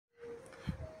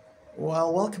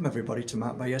Well, welcome everybody to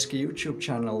Matt Bajerski YouTube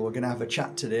channel. We're going to have a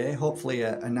chat today, hopefully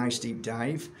a nice deep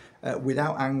dive,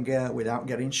 without anger, without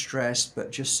getting stressed,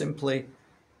 but just simply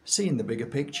seeing the bigger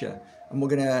picture. And we're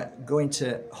going to go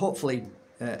into, hopefully,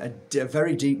 a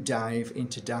very deep dive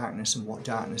into darkness and what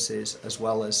darkness is, as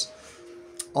well as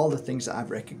all the things that I've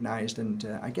recognized. And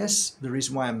I guess the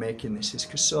reason why I'm making this is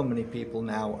because so many people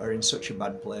now are in such a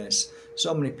bad place.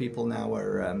 So many people now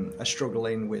are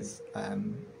struggling with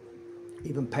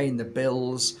even paying the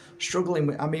bills, struggling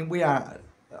with, I mean,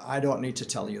 I don't need to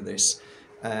tell you this,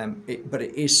 but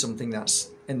it is something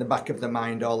that's in the back of the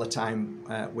mind all the time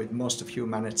with most of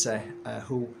humanity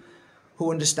who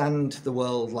understand the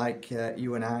world like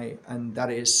you and I, and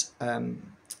that is,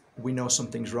 we know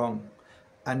something's wrong.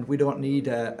 And we don't need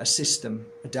a system,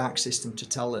 a dark system, to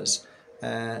tell us.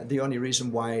 The only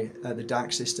reason why the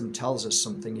dark system tells us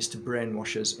something is to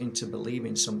brainwash us into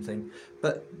believing something.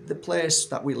 But the place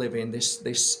that we live in,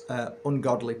 this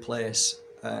ungodly place,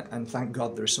 and thank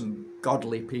God there are some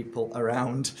godly people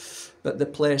around, but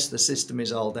the system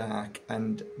is all dark,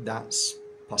 and that's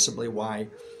possibly why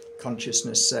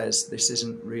consciousness says this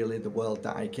isn't really the world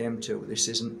that I came to. This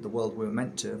isn't the world we were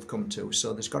meant to have come to.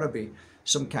 So there's got to be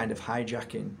some kind of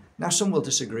hijacking. Now, some will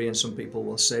disagree, and some people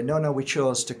will say, no, we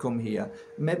chose to come here.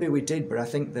 Maybe we did, but I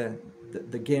think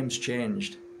the game's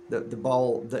changed.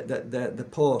 The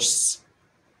posts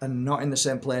are not in the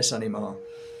same place anymore.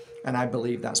 And I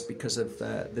believe that's because of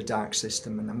the dark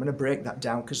system. And I'm going to break that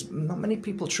down because not many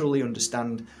people truly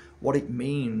understand what it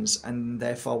means. And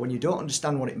therefore, when you don't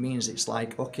understand what it means, it's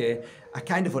like, okay, I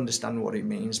kind of understand what it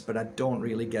means, but I don't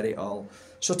really get it all.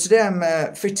 So today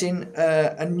I'm fitting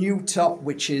a new top,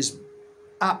 which is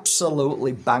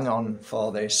absolutely bang on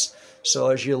for this. So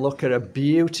as you look at a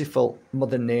beautiful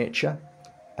Mother Nature,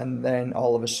 and then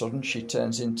all of a sudden she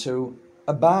turns into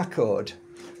a barcode.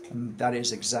 And that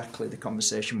is exactly the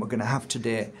conversation we're going to have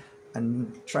today,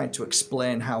 and trying to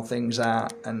explain how things are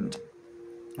and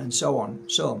so on.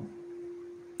 So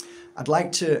I'd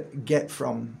like to get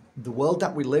from the world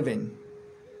that we live in,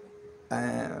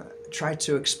 try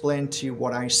to explain to you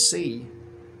what I see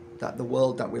that the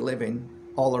world that we live in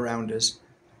all around us,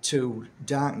 to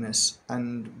darkness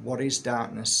and what is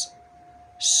darkness.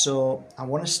 So I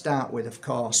want to start with, of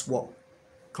course, what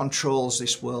controls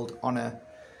this world on a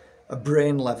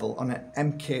brain level, on an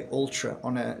MK Ultra,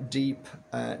 on a deep,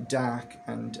 dark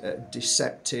and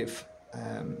deceptive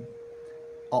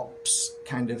ops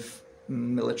kind of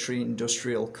military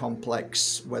industrial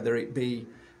complex, whether it be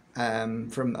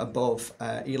from above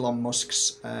Elon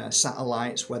Musk's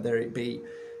satellites, whether it be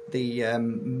the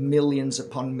millions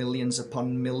upon millions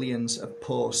upon millions of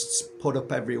posts put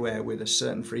up everywhere with a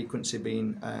certain frequency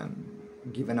being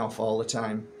given off all the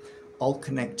time, all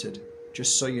connected.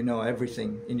 Just so you know,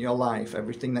 everything in your life,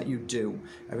 everything that you do,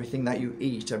 everything that you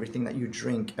eat, everything that you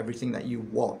drink, everything that you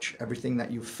watch, everything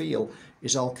that you feel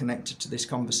is all connected to this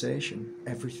conversation.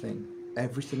 Everything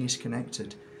is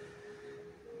connected.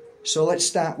 So let's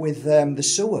start with the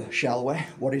sewer, shall we?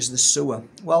 What is the sewer?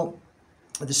 Well,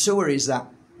 the sewer is that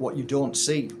what you don't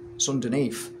see, it's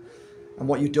underneath. And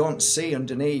what you don't see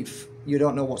underneath, you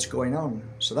don't know what's going on.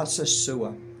 So that's a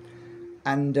sewer.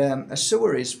 And a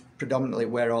sewer is predominantly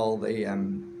where all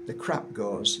the crap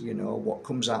goes, you know, what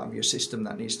comes out of your system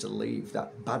that needs to leave,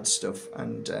 that bad stuff.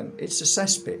 And it's a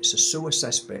cesspit, it's a sewer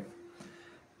cesspit.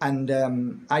 And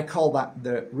I call that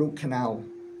the root canal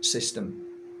system.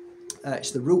 It's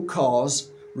the root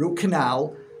cause, root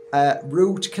canal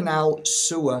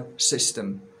sewer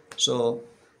system. So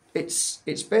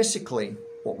it's basically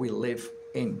what we live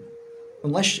in.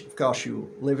 Unless, of course,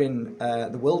 you live in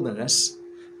the wilderness,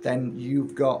 then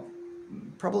you've got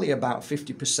probably about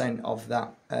 50% of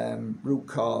that root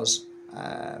cause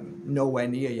nowhere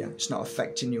near you. It's not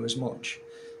affecting you as much.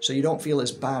 So you don't feel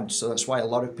as bad. So that's why a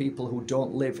lot of people who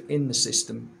don't live in the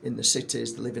system, in the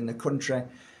cities, they live in the country,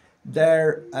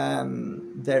 their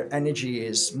energy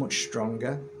is much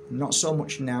stronger. Not so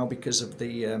much now because of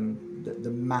the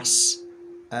mass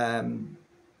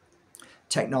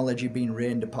technology being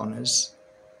rained upon us.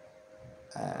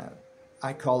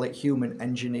 I call it human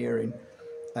engineering.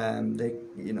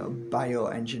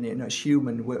 Bioengineering. No, it's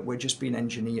human. We're just being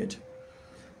engineered.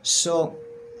 So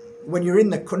when you're in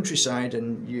the countryside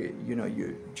and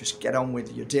you just get on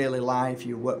with your daily life,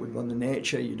 you work with Mother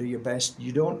Nature, you do your best,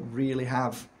 you don't really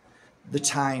have the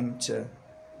time to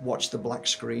watch the black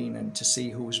screen and to see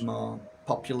who's more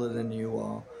popular than you,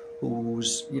 or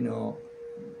who's,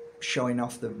 showing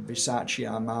off the Versace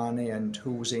Armani, and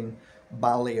who's in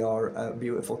Bali or a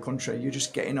beautiful country. You're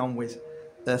just getting on with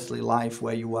earthly life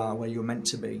where you are, where you're meant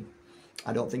to be.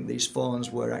 I don't think these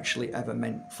phones were actually ever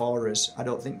meant for us. I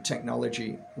don't think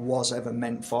technology was ever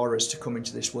meant for us to come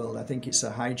into this world. I think it's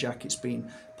a hijack. It's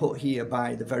been put here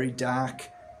by the very dark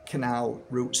canal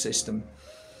root system.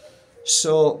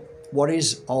 So what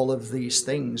is all of these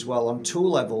things? Well, on two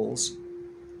levels,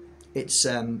 it's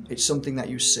something that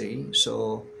you see,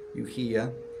 so you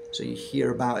hear. So you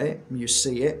hear about it, you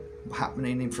see it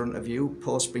happening in front of you,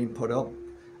 posts being put up,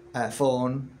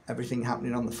 phone, everything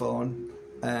happening on the phone,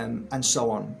 and so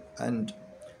on. And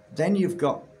then you've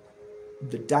got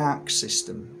the dark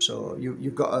system. So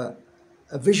you've got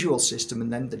a visual system,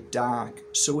 and then the dark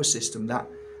sewer system that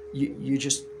you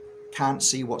just can't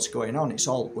see what's going on. It's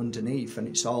all underneath, and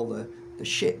it's all the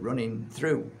shit running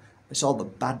through. It's all the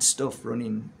bad stuff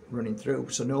running through.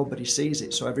 So nobody sees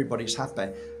it, so everybody's happy.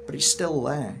 But it's still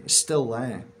there. It's still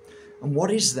there. And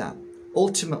what is that?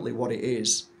 Ultimately, what it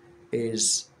is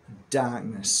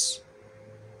darkness.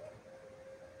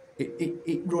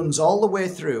 It runs all the way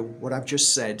through what I've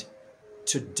just said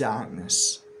to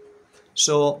darkness.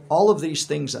 So all of these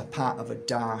things are part of a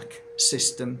dark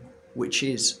system, which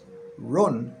is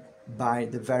run by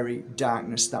the very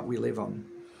darkness that we live on.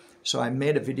 So I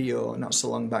made a video not so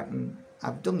long back, and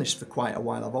I've done this for quite a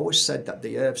while. I've always said that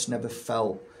the earth's never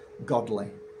felt godly.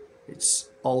 It's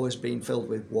always been filled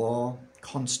with war,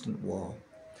 constant war.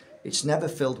 It's never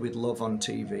filled with love on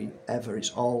TV, ever.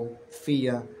 It's all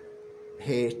fear,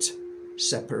 hate,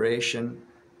 separation,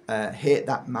 hate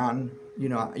that man, you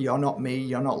know, you're not me,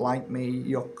 you're not like me,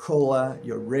 your colour,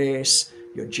 your race,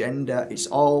 your gender, it's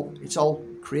all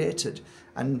created.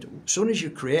 And as soon as you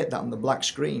create that on the black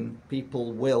screen,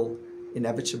 people will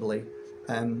inevitably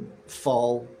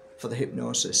fall for the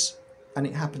hypnosis. And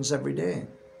it happens every day.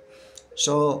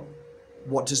 So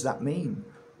what does that mean?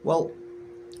 Well,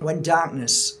 when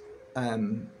darkness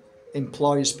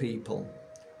employs people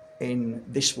in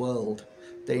this world,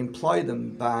 they employ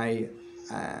them by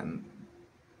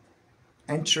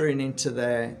entering into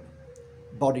their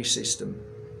body system,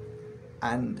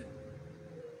 and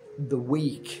the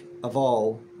weak of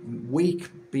all, weak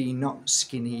being not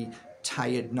skinny,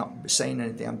 tired, not saying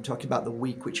anything, I'm talking about the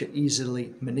weak, which are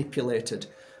easily manipulated,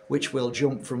 which will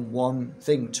jump from one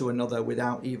thing to another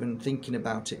without even thinking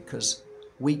about it, because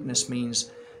weakness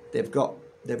means they've got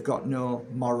no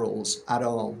morals at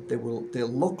all. They'll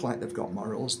look like they've got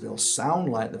morals, they'll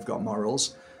sound like they've got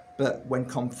morals, but when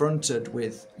confronted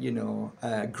with, you know,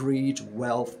 greed,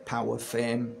 wealth, power,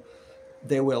 fame,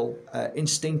 they will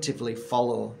instinctively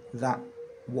follow that,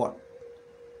 what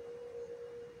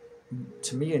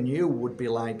to me and you would be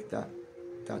like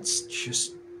that's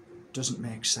just doesn't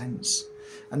make sense.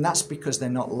 And that's because they're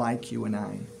not like you and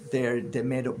I. They're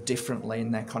made up differently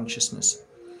in their consciousness.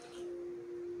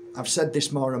 I've said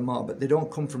this more and more, but they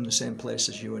don't come from the same place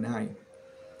as you and I.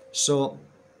 So,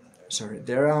 sorry,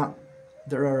 there are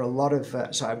a lot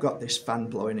of, so I've got this fan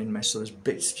blowing in me, so there's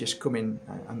bits just coming,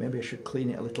 and maybe I should clean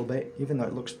it a little bit, even though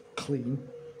it looks clean.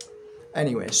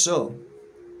 Anyway, so,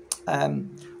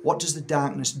 what does the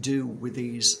darkness do with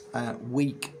these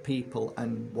weak people,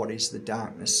 and what is the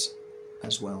darkness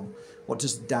as well? What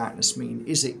does the darkness mean?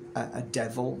 Is it a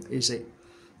devil? Is it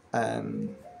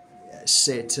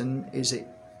Satan? Is it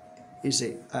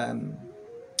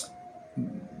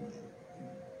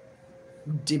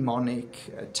demonic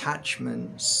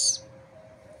attachments?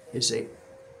 Is it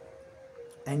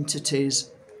entities?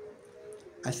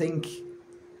 I think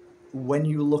when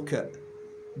you look at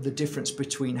the difference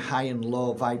between high and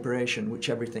low vibration, which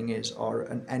everything is, or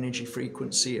an energy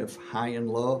frequency of high and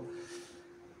low,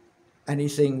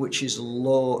 anything which is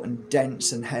low and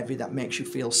dense and heavy that makes you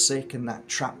feel sick, and that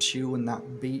traps you, and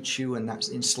that beats you, and that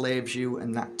enslaves you,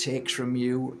 and that takes from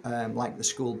you, like the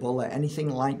school bully, anything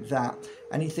like that,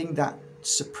 anything that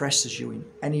suppresses you in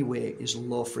any way is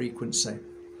low frequency.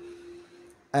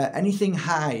 Anything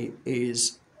high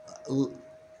is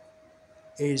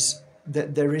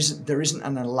that there isn't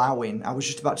an allowing. I was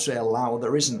just about to say allow.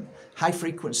 There isn't. High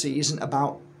frequency isn't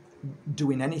about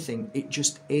doing anything. It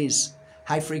just is.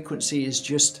 High frequency is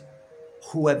just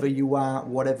whoever you are,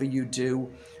 whatever you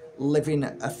do, living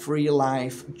a free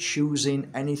life, choosing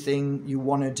anything you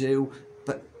want to do,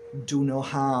 but do no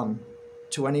harm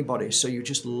to anybody. So you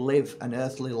just live an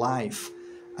earthly life,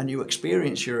 and you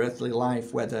experience your earthly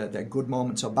life, whether they're good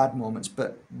moments or bad moments.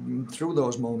 But through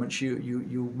those moments,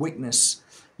 you witness,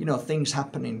 you know, things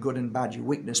happening, good and bad. You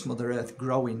witness Mother Earth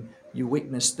growing. You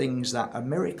witness things that are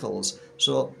miracles.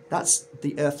 So that's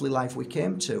the earthly life we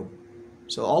came to.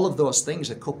 So all of those things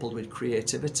are coupled with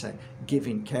creativity,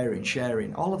 giving, caring,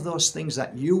 sharing, all of those things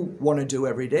that you want to do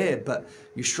every day, but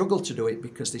you struggle to do it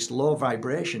because this low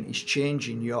vibration is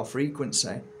changing your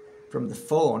frequency, from the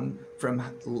phone, from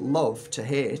love to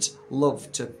hate,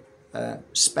 love to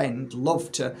spend,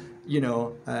 love to, you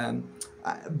know,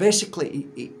 basically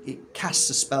it casts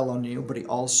a spell on you, but it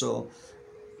also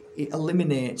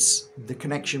eliminates the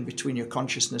connection between your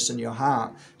consciousness and your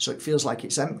heart, so it feels like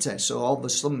it's empty. So all of a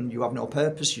sudden you have no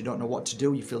purpose, you don't know what to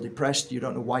do, you feel depressed, you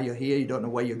don't know why you're here, you don't know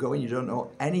where you're going, you don't know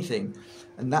anything.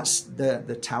 And that's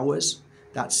the towers,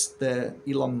 that's the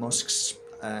Elon Musk's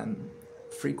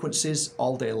frequencies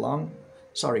all day long.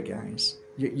 Sorry guys,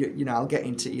 you know, I'll get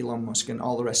into Elon Musk and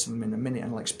all the rest of them in a minute,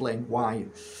 and I'll explain why.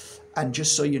 And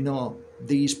just so you know,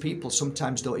 these people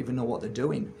sometimes don't even know what they're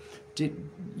doing.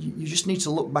 You just need to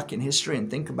look back in history and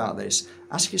think about this.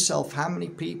 Ask yourself how many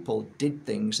people did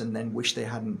things and then wish they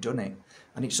hadn't done it.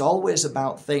 And it's always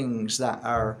about things that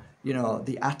are, you know,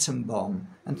 the atom bomb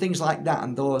and things like that,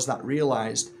 and those that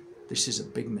realized this is a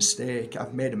big mistake,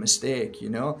 I've made a mistake, you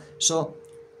know. So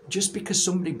just because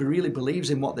somebody really believes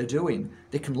in what they're doing,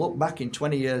 they can look back in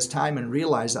 20 years' time and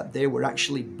realize that they were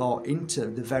actually bought into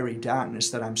the very darkness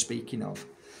that I'm speaking of.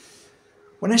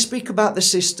 When I speak about the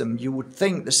system, you would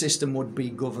think the system would be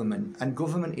government, and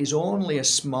government is only a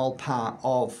small part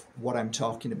of what I'm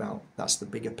talking about. That's the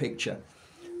bigger picture.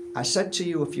 I said to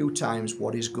you a few times,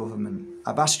 what is government?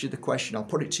 I've asked you the question, I'll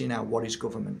put it to you now, what is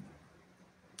government?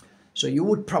 So you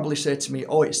would probably say to me,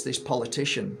 oh, it's this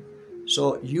politician.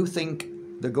 So you think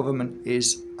the government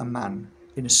is a man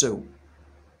in a suit?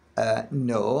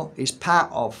 No, he's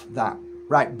part of that.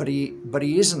 Right, but he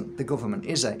isn't the government,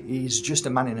 is he? He's just a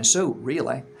man in a suit,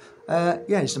 really.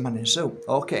 Yeah, he's a man in a suit.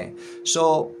 Okay,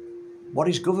 so what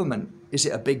is government? Is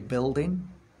it a big building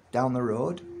down the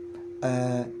road?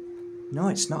 No,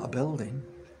 it's not a building,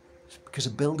 because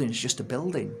a building is just a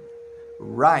building.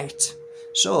 Right,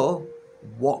 so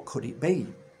what could it be?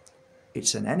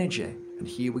 It's an energy. And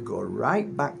here we go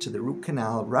right back to the root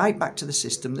canal, right back to the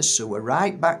system, the sewer,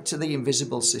 right back to the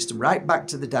invisible system, right back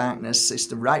to the darkness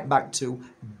system, right back to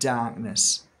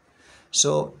darkness.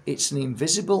 So it's an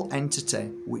invisible entity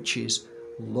which is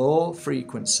low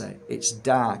frequency. It's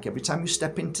dark. Every time you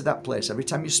step into that place, every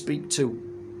time you speak to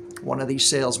one of these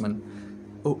salesmen,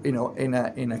 you know, in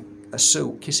a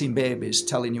suit, kissing babies,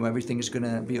 telling you everything is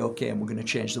going to be okay and we're going to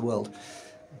change the world,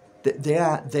 they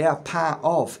are part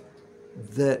of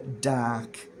the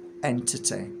dark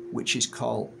entity, which is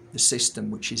called the system,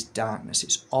 which is darkness.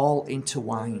 It's all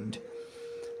intertwined.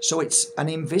 So it's an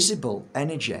invisible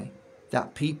energy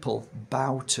that people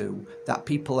bow to, that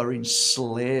people are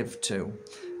enslaved to.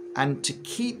 And to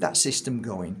keep that system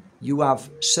going, you have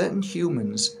certain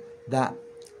humans that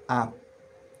are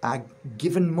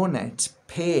given money to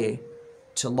pay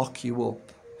to lock you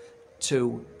up,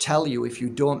 to tell you if you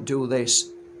don't do this,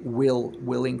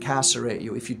 we'll incarcerate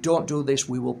you. If you don't do this,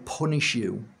 we will punish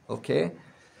you, okay?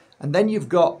 And then you've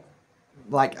got,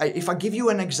 like, if I give you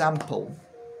an example,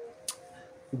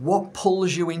 what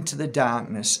pulls you into the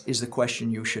darkness is the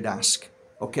question you should ask,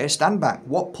 okay? Stand back.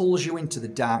 What pulls you into the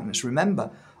darkness?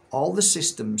 Remember, all the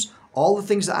systems, all the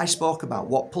things that I spoke about,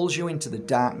 what pulls you into the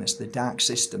darkness, the dark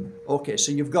system? Okay,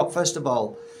 so you've got, first of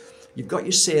all, you've got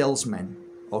your salesmen.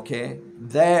 Okay,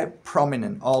 they're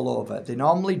prominent all over. They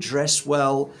normally dress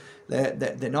well.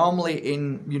 They're normally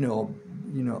in, you know,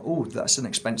 oh, that's an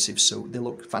expensive suit. They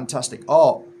look fantastic.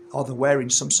 Or they're wearing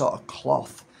some sort of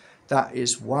cloth. That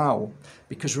is wow.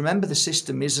 Because remember, the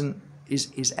system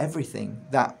is everything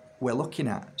that we're looking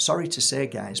at. Sorry to say,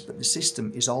 guys, but the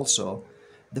system is also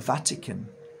the Vatican.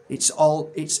 It's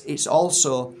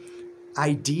also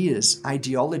ideas,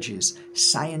 ideologies,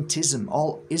 scientism,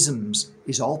 all isms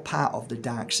is all part of the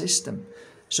dark system.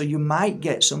 So you might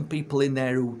get some people in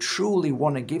there who truly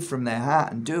want to give from their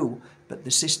heart and do, but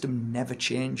the system never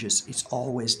changes. It's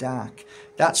always dark.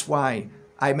 That's why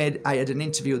I had an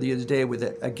interview the other day with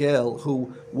a girl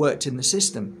who worked in the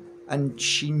system, and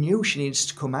she knew she needs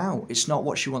to come out. It's not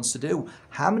what she wants to do.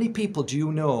 How many people do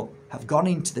you know have gone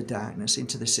into the darkness,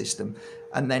 into the system,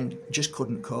 and then just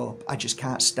couldn't cope? I just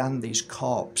can't stand these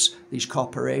corps, these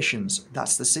corporations.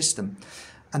 That's the system.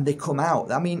 And they come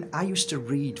out. I mean, I used to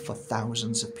read for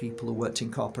thousands of people who worked in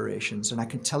corporations, and I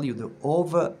can tell you the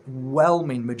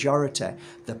overwhelming majority,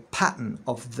 the pattern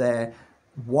of their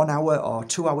 1 hour or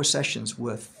 2 hour sessions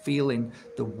were feeling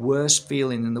the worst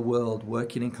feeling in the world,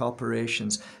 working in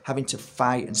corporations, having to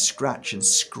fight and scratch and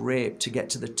scrape to get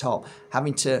to the top,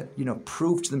 having to, you know,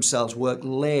 prove to themselves, work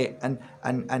late and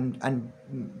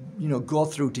you know, go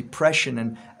through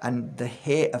depression and the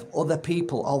hate of other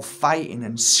people, all fighting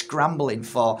and scrambling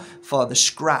for the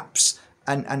scraps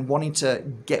and wanting to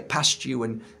get past you.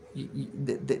 And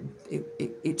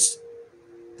it's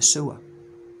a sewer.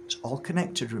 It's all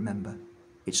connected, remember.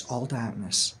 It's all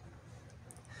darkness.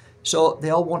 So they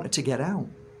all wanted to get out.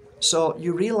 So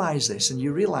you realize this, and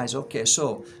you realize, okay,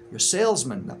 so your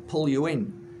salesmen that pull you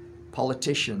in,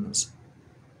 politicians,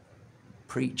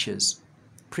 preachers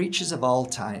of all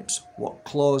types, what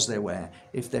clothes they wear,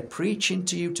 if they're preaching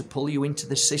to you to pull you into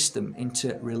the system,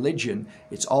 into religion,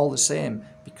 it's all the same,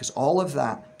 because all of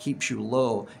that keeps you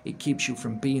low. It keeps you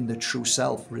from being the true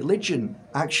self. Religion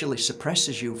actually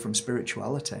suppresses you from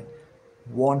spirituality,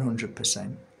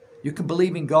 100%. You can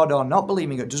believe in God or not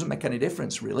believe in God, it doesn't make any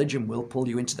difference. Religion will pull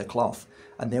you into the cloth,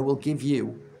 and they will give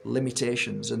you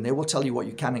limitations, and they will tell you what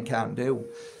you can and can't do.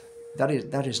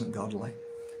 That isn't godly.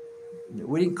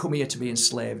 We didn't come here to be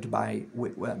enslaved by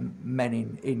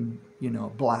men in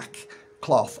black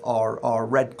cloth or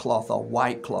red cloth or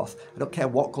white cloth. I don't care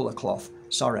what colour cloth.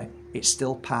 Sorry, it's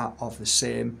still part of the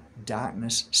same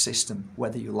darkness system,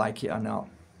 whether you like it or not.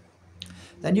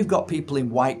 Then you've got people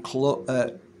in white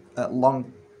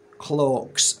long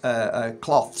cloaks,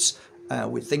 cloths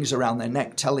with things around their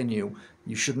neck telling you,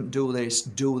 you shouldn't do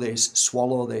this,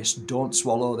 swallow this, don't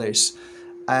swallow this.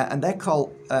 And they're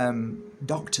called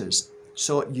doctors.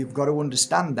 So you've got to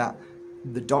understand that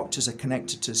the doctors are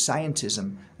connected to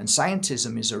scientism, and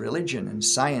scientism is a religion, and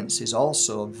science is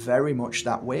also very much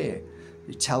that way.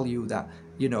 They tell you that,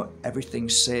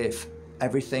 everything's safe,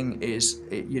 everything is,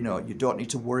 you don't need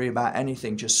to worry about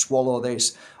anything, just swallow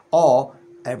this, or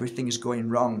everything is going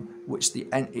wrong, which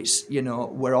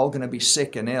we're all going to be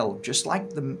sick and ill, just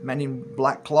like the men in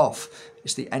black cloth.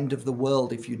 It's the end of the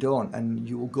world if you don't, and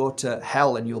you will go to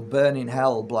hell and you'll burn in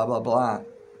hell, blah blah blah.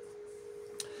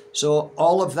 So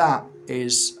all of that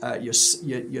is your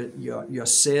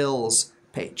sales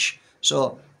pitch.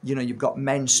 So you've got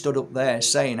men stood up there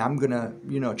saying, I'm gonna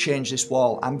change this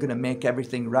wall, I'm gonna make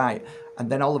everything right, and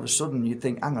then all of a sudden you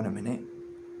think, hang on a minute,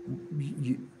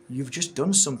 you've just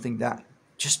done something that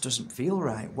just doesn't feel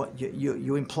right. What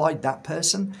you employed that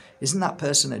person? Isn't that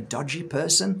person a dodgy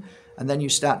person? And then you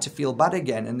start to feel bad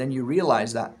again, and then you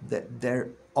realize that they're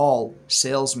all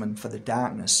salesmen for the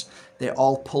darkness. They're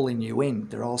all pulling you in.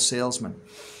 They're all salesmen.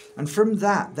 And from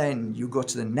that, then you go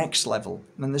to the next level.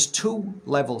 And there's two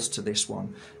levels to this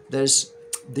one. There's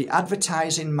the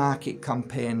advertising market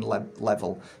campaign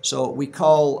level. So we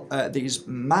call these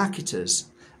marketers.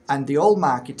 And the old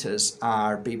marketers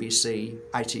are BBC,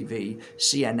 ITV,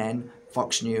 CNN,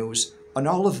 Fox News, and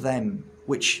all of them,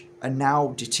 which are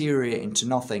now deteriorating to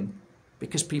nothing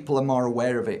because people are more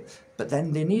aware of it. But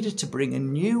then they needed to bring a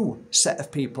new set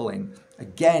of people in.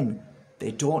 Again,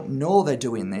 they don't know they're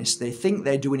doing this. They think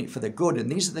they're doing it for the good.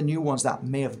 And these are the new ones that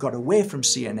may have got away from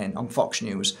CNN on Fox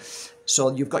News.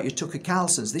 So you've got your Tucker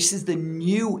Carlsons. This is the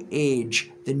new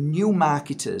age, the new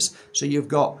marketers. So you've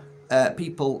got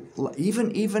people,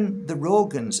 even the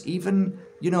Rogans, even,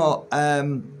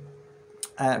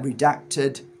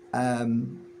 Redacted,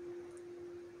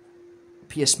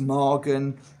 Piers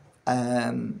Morgan,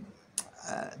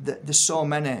 there's so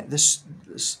many, there's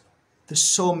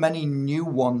so many new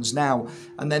ones now.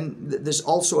 And then there's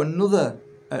also another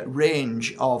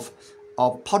range of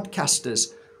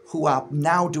podcasters who are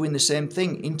now doing the same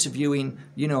thing, interviewing,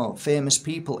 famous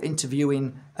people,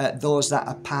 interviewing those that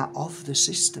are part of the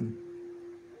system.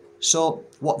 So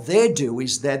what they do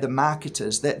is they're the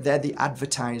marketers, they're the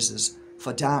advertisers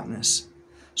for darkness.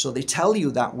 So they tell you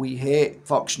that we hate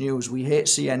Fox News, we hate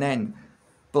CNN,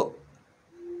 but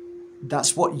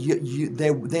that's what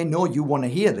they know you want to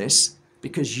hear this,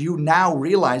 because you now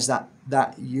realize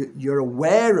that you're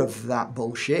aware of that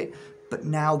bullshit, but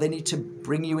now they need to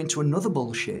bring you into another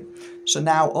bullshit. So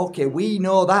now, okay, we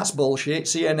know that's bullshit,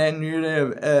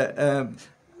 CNN,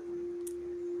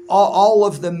 all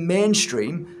of the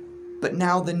mainstream, but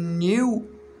now the new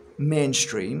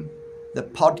mainstream, the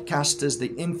podcasters, the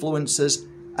influencers,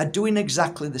 are doing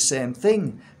exactly the same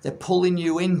thing. They're pulling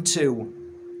you into,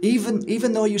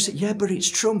 even though you say, yeah, but it's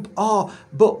Trump. Oh,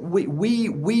 but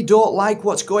we don't like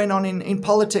what's going on in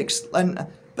politics,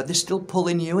 but they're still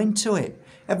pulling you into it.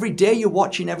 Every day you're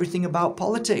watching everything about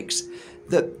politics.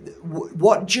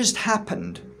 What just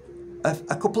happened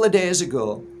a couple of days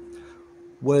ago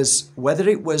was, whether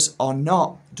it was or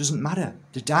not, doesn't matter.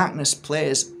 The darkness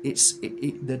plays.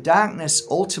 The darkness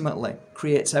ultimately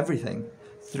creates everything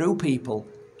through people.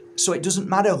 So it doesn't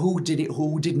matter who did it,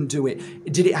 who didn't do it.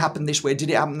 Did it happen this way? Did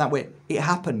it happen that way? It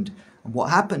happened. And what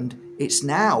happened? It's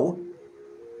now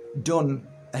done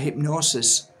a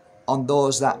hypnosis on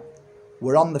those that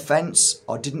were on the fence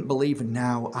or didn't believe, and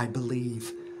now I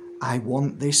believe. I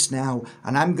want this now,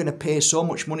 and I'm going to pay so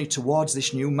much money towards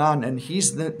this new man, and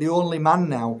he's the only man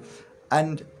now.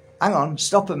 And hang on,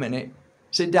 stop a minute.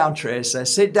 Sit down, Tracer.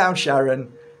 Sit down,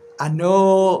 Sharon. I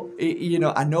know,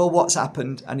 I know what's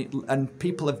happened, and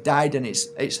people have died, and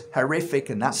it's horrific,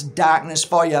 and that's darkness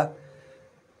for you.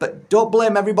 But don't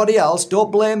blame everybody else.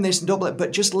 Don't blame this and don't blame,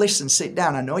 but just listen, sit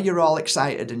down. I know you're all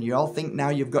excited and you all think now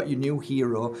you've got your new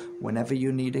hero. Whenever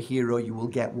you need a hero, you will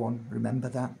get one. Remember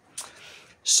that.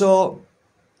 So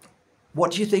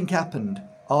what do you think happened?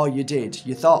 Oh, you did.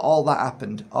 You thought all that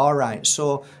happened. All right.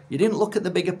 So you didn't look at the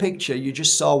bigger picture. You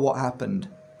just saw what happened.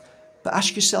 But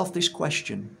ask yourself this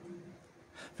question.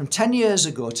 From 10 years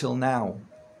ago till now,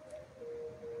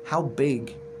 how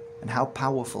big and how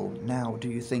powerful now do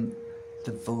you think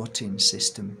the voting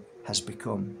system has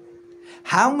become?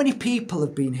 How many people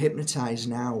have been hypnotized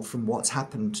now from what's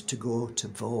happened to go to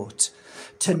vote,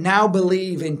 to now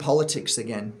believe in politics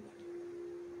again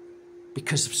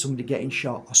because of somebody getting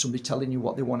shot or somebody telling you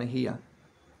what they want to hear?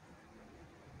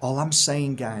 All I'm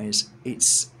saying, guys,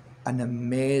 it's an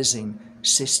amazing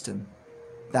system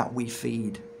that we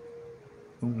feed.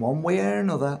 In one way or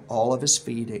another, all of us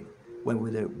feed it.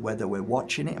 Whether we're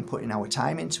watching it and putting our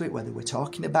time into it, whether we're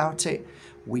talking about it,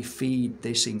 we feed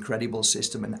this incredible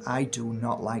system. And I do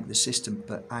not like the system,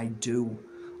 but I do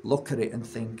look at it and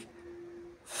think,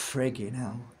 friggin'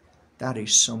 hell, that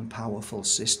is some powerful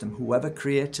system. Whoever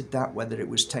created that, whether it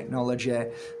was technology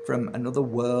from another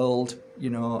world, you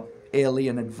know,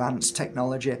 alien advanced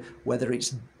technology, whether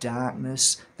it's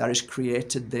darkness that has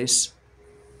created this,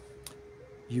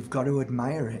 you've got to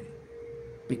admire it,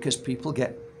 because people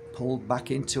get pulled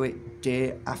back into it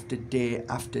day after day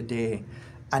after day,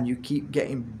 and you keep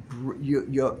getting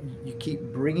you keep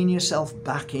bringing yourself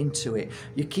back into it.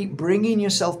 You keep bringing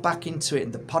yourself back into it,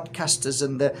 and the podcasters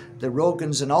and the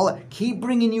Rogans and all that keep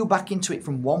bringing you back into it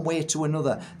from one way to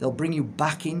another. They'll bring you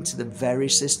back into the very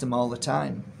system all the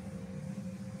time.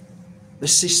 The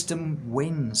system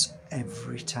wins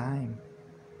every time.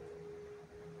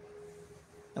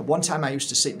 At one time I used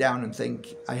to sit down and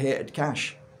think I hated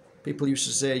cash. People used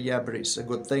to say, yeah, but it's a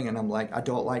good thing. And I'm like, I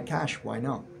don't like cash. Why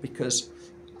not? Because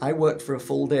I worked for a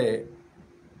full day,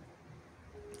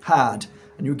 hard,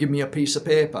 and you give me a piece of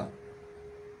paper.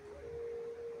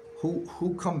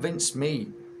 Who convinced me?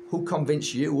 Who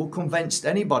convinced you? Who convinced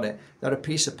anybody that a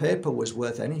piece of paper was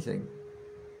worth anything?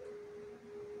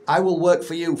 I will work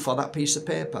for you for that piece of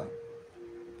paper.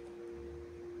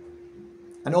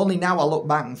 And only now I look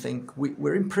back and think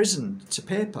we're imprisoned to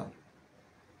paper.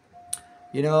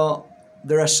 You know,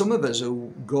 there are some of us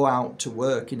who go out to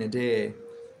work in a day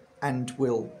and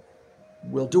we'll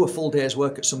do a full day's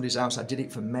work at somebody's house. I did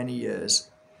it for many years,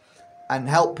 and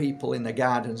help people in their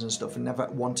gardens and stuff, and never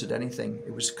wanted anything.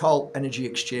 It was called energy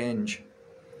exchange,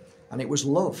 and it was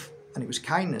love, and it was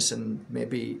kindness, and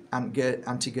maybe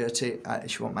Auntie Gertie,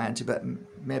 she wasn't my auntie, but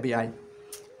maybe I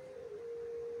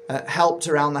helped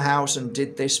around the house and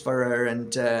did this for her,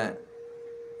 and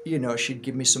you know, she'd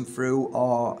give me some fruit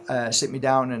or sit me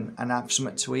down and have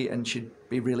something to eat, and she'd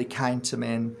be really kind to me.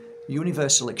 And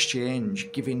universal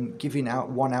exchange, giving out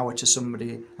 1 hour to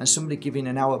somebody and somebody giving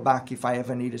an hour back if I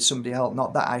ever needed somebody help.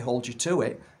 Not that I hold you to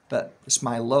it, but it's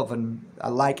my love, and I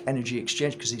like energy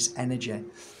exchange because it's energy.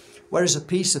 Whereas a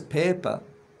piece of paper,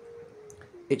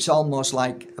 it's almost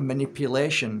like a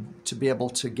manipulation to be able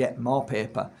to get more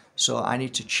paper. So I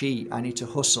need to cheat, I need to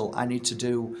hustle, I need to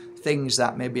do things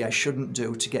that maybe I shouldn't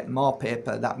do to get more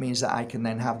paper. That means that I can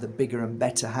then have the bigger and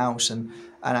better house, and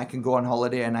I can go on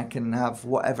holiday and I can have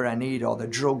whatever I need, or the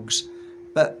drugs.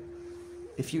 But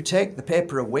if you take the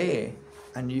paper away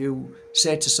and you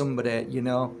say to somebody, you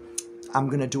know, I'm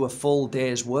going to do a full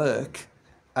day's work,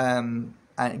 and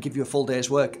give you a full day's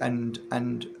work,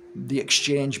 and the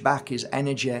exchange back is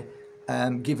energy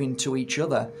giving to each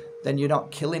other, then you're not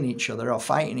killing each other or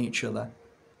fighting each other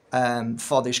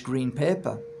for this green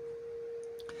paper.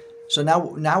 So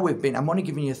now we've been, I'm only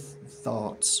giving you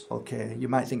thoughts, okay? You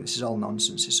might think this is all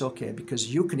nonsense. It's okay,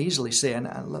 because you can easily say, and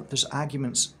look, there's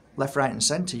arguments left, right and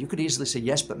centre. You could easily say,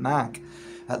 yes, but Mark,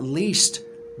 at least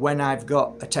when I've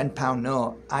got a £10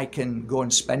 note, I can go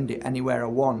and spend it anywhere I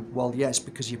want. Well, yes,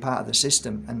 because you're part of the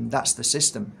system, and that's the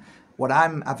system. What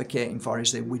I'm advocating for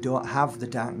is that we don't have the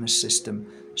darkness system,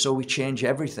 so we change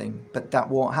everything. But that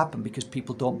won't happen because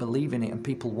people don't believe in it, and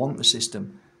people want the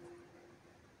system.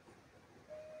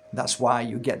 That's why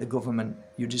you get the government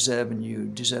you deserve, and you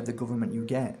deserve the government you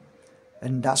get.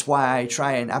 And that's why I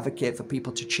try and advocate for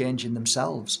people to change in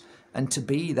themselves and to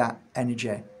be that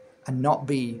energy and not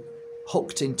be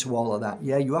hooked into all of that.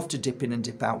 Yeah, you have to dip in and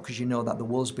dip out because you know that the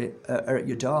wolves are at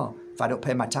your door. If I don't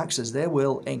pay my taxes, they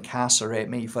will incarcerate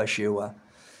me for sure.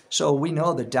 So we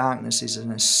know the darkness is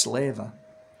an enslaver.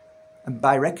 And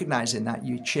by recognising that,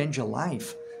 you change your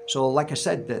life. So like I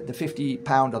said, the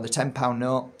 £50 or the £10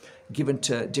 note given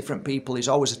to different people is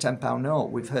always a £10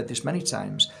 note. We've heard this many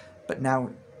times. But now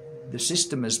the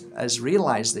system has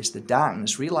realized this, the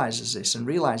darkness realizes this and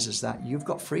realizes that you've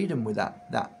got freedom with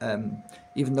that,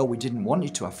 even though we didn't want you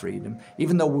to have freedom,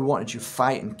 even though we wanted you to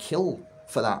fight and kill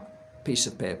for that piece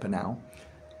of paper now.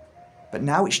 But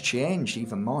now it's changed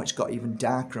even more. It's got even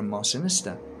darker and more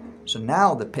sinister. So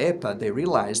now the paper, they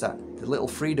realize that the little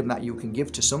freedom that you can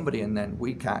give to somebody, and then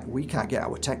we can't get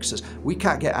our taxes, we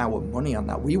can't get our money on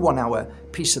that. We want our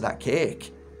piece of that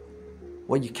cake.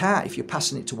 Well, you can't if you're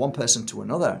passing it to one person to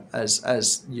another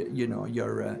as you know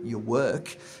your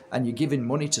work, and you're giving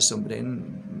money to somebody,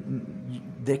 and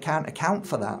they can't account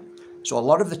for that. So a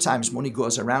lot of the times money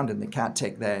goes around and they can't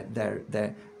take their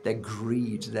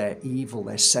greed, their evil,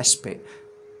 their cesspit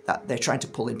that they're trying to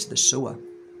pull into the sewer.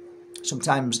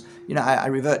 Sometimes, you know, I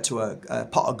revert to a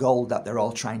pot of gold that they're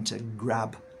all trying to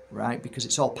grab, right? Because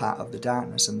it's all part of the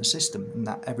darkness and the system, and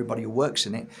that everybody who works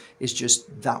in it is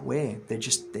just that way. They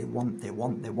want,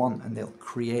 and they'll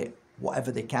create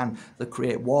whatever they can. They'll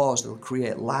create wars, they'll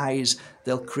create lies,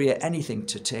 they'll create anything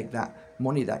to take that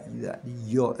money that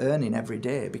you're earning every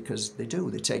day, because they do.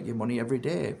 They take your money every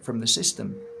day from the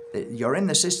system. You're in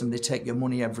the system, they take your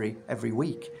money every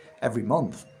week, every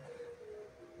month.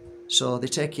 So they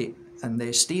take it and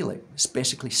they steal it. It's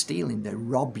basically stealing. They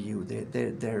rob you.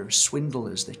 They're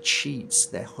swindlers. They're cheats.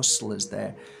 They're hustlers.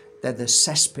 They're the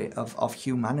cesspit of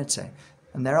humanity,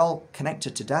 and they're all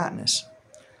connected to darkness.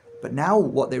 But now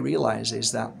what they realize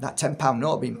is that £10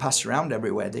 note being passed around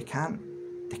everywhere, they can't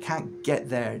get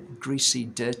their greasy,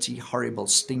 dirty, horrible,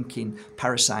 stinking,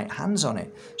 parasite hands on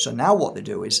it. So now what they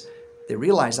do is they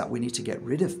realize that we need to get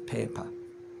rid of paper,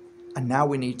 and now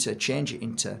we need to change it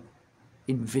into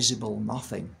invisible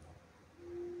nothing.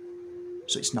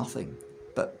 So it's nothing,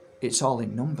 but it's all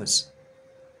in numbers.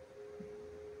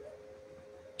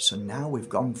 So now we've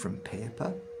gone from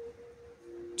paper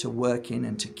to working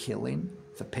and to killing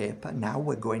for paper. Now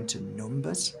we're going to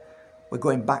numbers. We're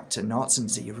going back to noughts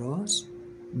and zeros.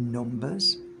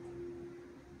 Numbers.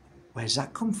 Where's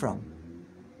that come from?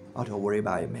 Oh, don't worry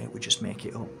about it, mate. We just make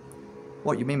it up.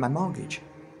 What, you mean my mortgage?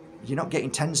 You're not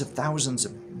getting tens of thousands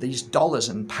of these dollars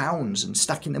and pounds and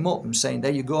stacking them up and saying,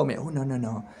 there you go, mate. Oh,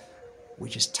 no. We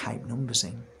just type numbers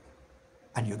in,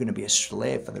 and you're going to be a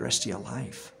slave for the rest of your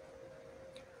life.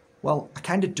 Well, I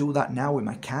kind of do that now with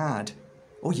my card.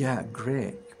 Oh yeah,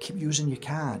 great. You keep using your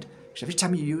card. So every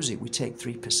time you use it, we take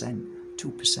 3%,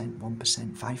 2%,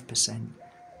 1%, 5%.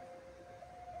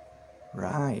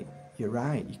 Right, you're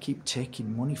right. You keep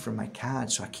taking money from my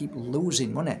card, so I keep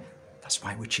losing money. That's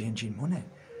why we're changing money.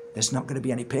 There's not going to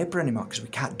be any paper anymore, because we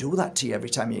can't do that to you every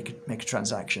time you make a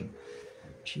transaction.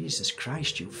 Jesus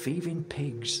Christ, you thieving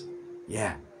pigs.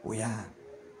 Yeah, we are.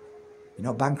 You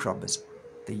know, bank robbers,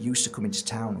 they used to come into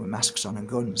town with masks on and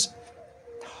guns.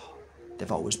 Oh,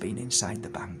 they've always been inside the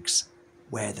banks.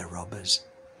 We're the robbers.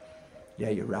 Yeah,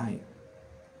 you're right.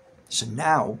 So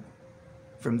now,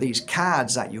 from these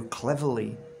cards that you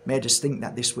cleverly made us think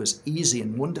that this was easy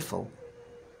and wonderful,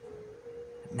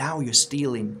 now you're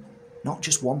stealing not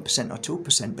just 1% or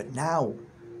 2%, but now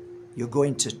you're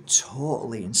going to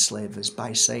totally enslave us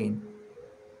by saying,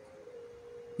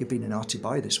 you've been a naughty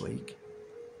boy this week.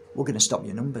 We're going to stop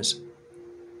your numbers.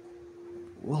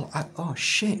 Well, oh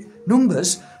shit,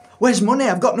 numbers? Where's money?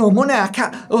 I've got no money. I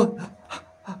can't,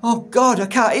 oh God, I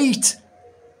can't eat.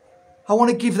 I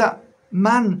want to give that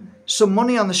man some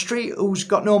money on the street who's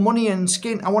got no money and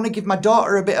skin. I want to give my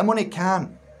daughter a bit of money.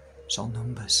 Can't. It's all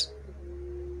numbers.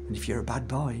 And if you're a bad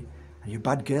boy and you're a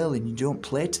bad girl and you don't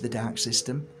play to the dark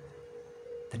system,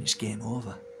 then it's game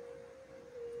over.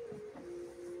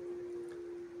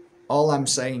 All I'm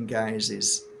saying, guys,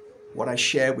 is what I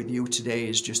share with you today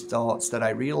is just thoughts that I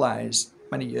realized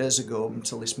many years ago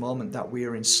until this moment, that we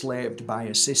are enslaved by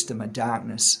a system of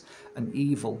darkness and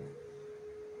evil.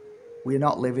 We're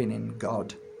not living in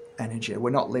God energy. We're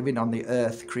not living on the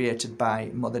earth created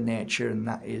by Mother Nature, and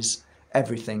that is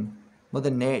everything.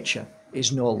 Mother Nature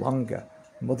is no longer.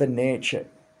 Mother Nature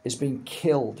is being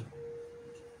killed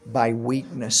by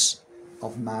weakness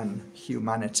of man,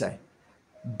 humanity,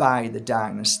 by the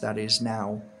darkness that is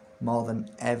now more than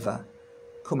ever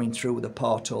coming through the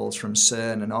portals from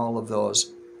CERN and all of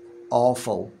those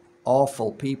awful,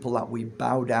 awful people that we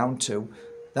bow down to,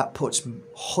 that puts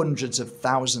hundreds of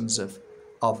thousands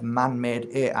of man-made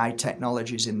AI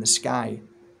technologies in the sky.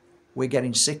 We're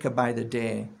getting sicker by the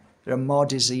day. There are more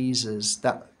diseases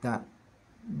that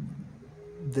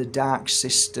the dark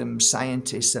system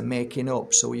scientists are making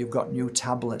up, so you've got new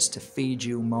tablets to feed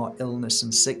you more illness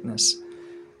and sickness.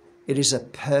 It is a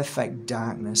perfect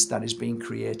darkness that is being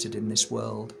created in this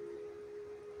world.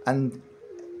 And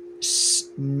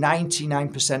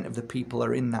 99% of the people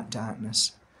are in that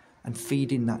darkness and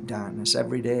feeding that darkness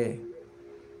every day.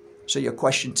 So your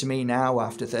question to me now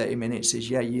after 30 minutes is,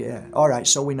 yeah, all right,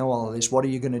 so we know all of this. What are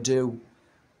you going to do?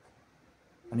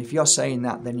 And if you're saying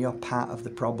that, then you're part of the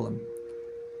problem.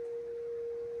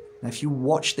 Now, if you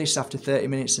watch this after 30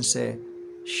 minutes and say,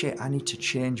 shit, I need to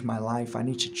change my life. I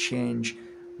need to change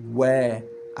where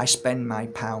I spend my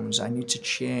pounds. I need to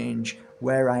change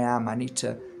where I am. I need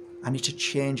to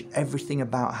change everything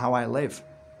about how I live.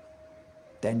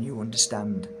 Then you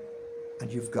understand,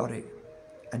 and you've got it,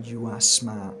 and you are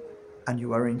smart, and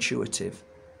you are intuitive.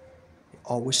 It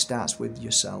always starts with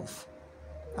yourself.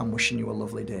 I'm wishing you a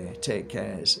lovely day. Take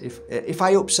care. If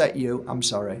I upset you, I'm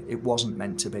sorry. It wasn't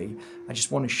meant to be. I just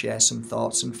want to share some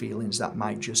thoughts and feelings that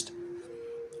might just,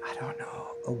 I don't know,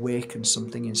 awaken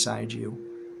something inside you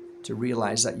to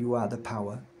realize that you are the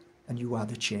power and you are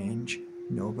the change.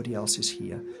 Nobody else is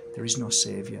here. There is no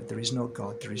Savior. There is no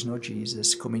God. There is no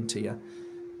Jesus coming to you.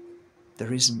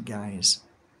 There isn't, guys.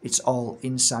 It's all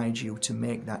inside you to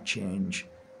make that change.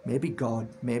 Maybe God,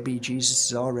 maybe Jesus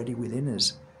is already within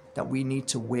us, that we need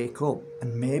to wake up.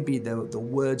 And maybe the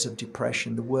words of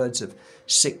depression, the words of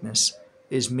sickness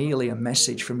is merely a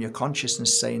message from your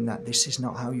consciousness saying that this is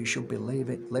not how you should be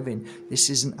living. This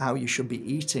isn't how you should be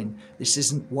eating. This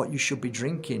isn't what you should be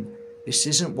drinking. This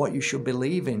isn't what you should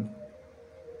believe.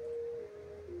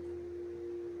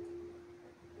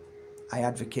 I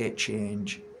advocate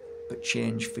change, but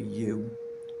change for you.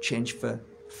 Change for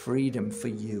freedom for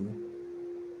you.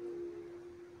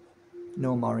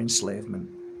 No more enslavement.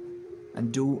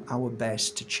 And do our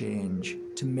best to change,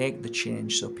 to make the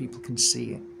change so people can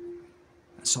see it.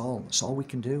 That's all we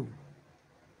can do.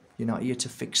 You're not here to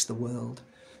fix the world,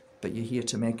 but you're here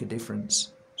to make a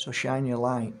difference. So shine your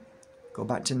light. Go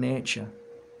back to nature.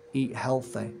 Eat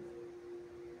healthy.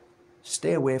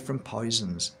 Stay away from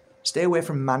poisons. Stay away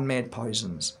from man-made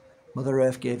poisons. Mother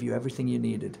Earth gave you everything you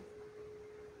needed.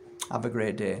 Have a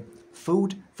great day.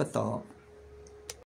 Food for thought.